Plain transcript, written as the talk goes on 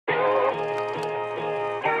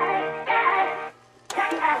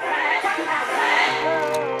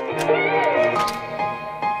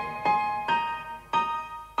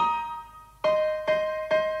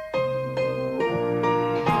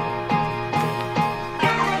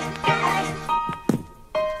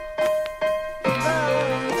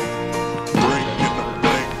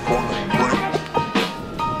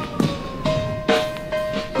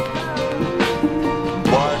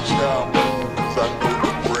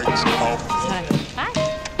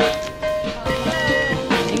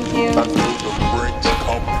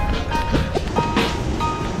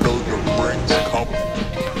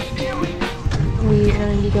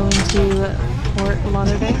to Fort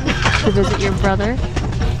Lauderdale to visit your brother,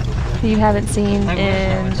 who you haven't seen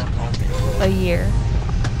in a year.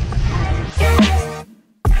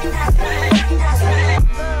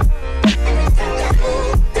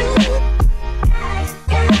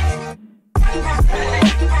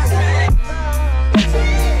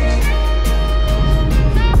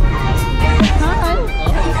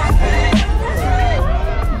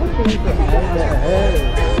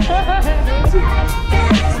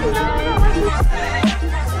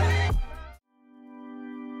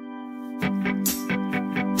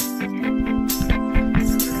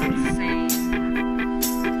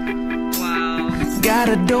 Got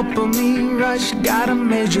a dopamine rush, got a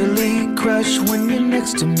major league crush when you're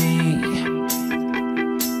next to me.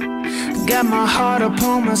 Got my heart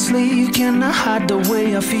upon my sleeve, can I hide the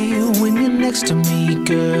way I feel when you're next to me,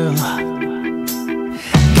 girl? Got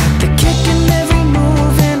the kick in every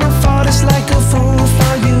move and I fought just like a fool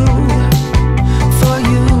for you, for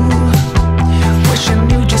you. Wish I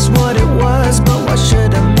knew just what it was, but why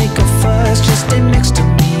should I make a fuss? Just stay next to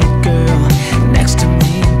me, girl, next to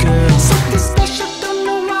me, girl. Something special, don't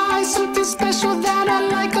know why, something special that I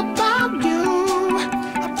like about you,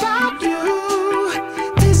 about you.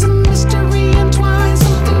 There's a mystery entwined,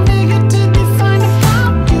 something bigger to define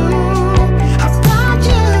about you, about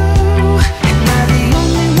you. Am I the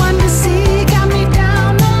only one to see? Got me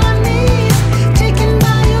down on my knees, taken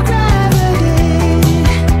by your gravity.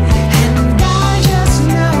 And I just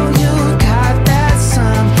know you got that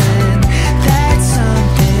something,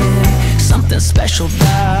 something special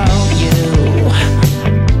about you.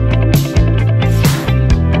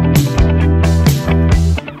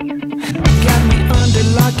 Got me under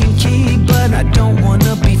lock and key, but I don't want